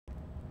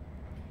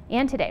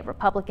And today,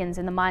 Republicans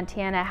in the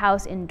Montana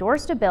House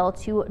endorsed a bill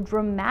to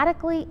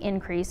dramatically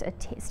increase a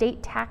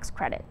state tax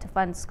credit to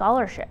fund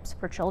scholarships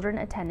for children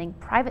attending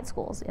private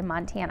schools in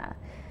Montana.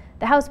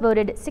 The House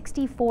voted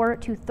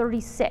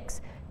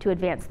 64-36 to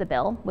advance the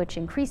bill, which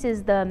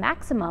increases the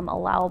maximum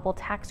allowable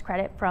tax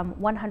credit from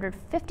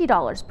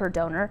 $150 per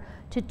donor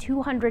to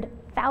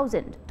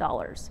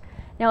 $200,000.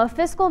 Now, a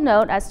fiscal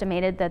note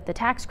estimated that the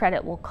tax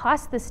credit will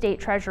cost the state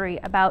treasury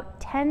about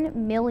 $10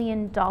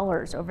 million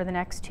over the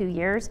next 2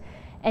 years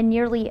and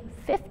nearly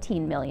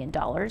 $15 million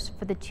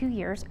for the 2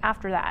 years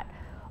after that.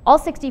 All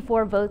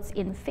 64 votes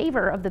in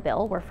favor of the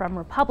bill were from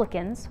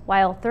Republicans,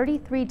 while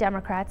 33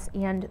 Democrats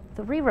and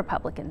 3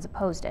 Republicans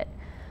opposed it.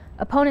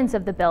 Opponents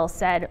of the bill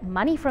said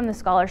money from the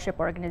scholarship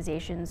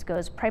organizations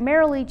goes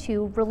primarily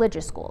to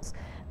religious schools,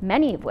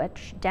 many of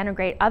which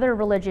denigrate other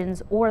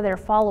religions or their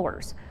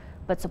followers.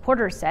 But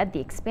supporters said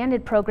the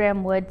expanded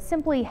program would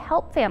simply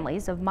help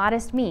families of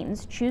modest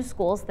means choose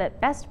schools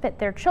that best fit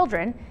their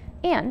children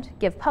and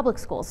give public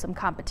schools some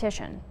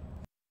competition.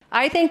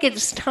 I think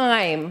it's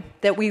time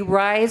that we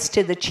rise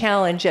to the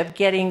challenge of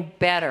getting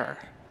better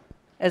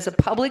as a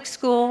public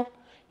school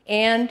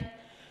and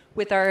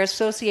with our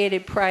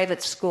associated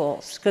private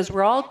schools, because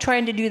we're all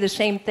trying to do the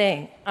same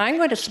thing. I'm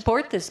going to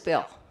support this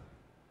bill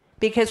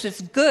because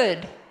it's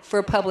good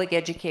for public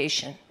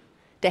education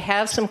to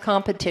have some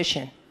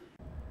competition.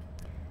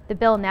 The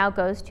bill now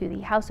goes to the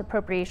House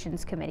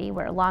Appropriations Committee,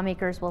 where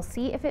lawmakers will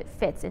see if it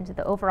fits into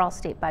the overall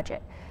state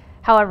budget.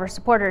 However,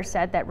 supporters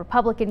said that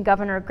Republican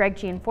Governor Greg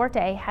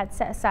Gianforte had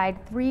set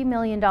aside $3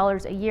 million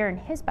a year in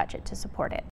his budget to support it.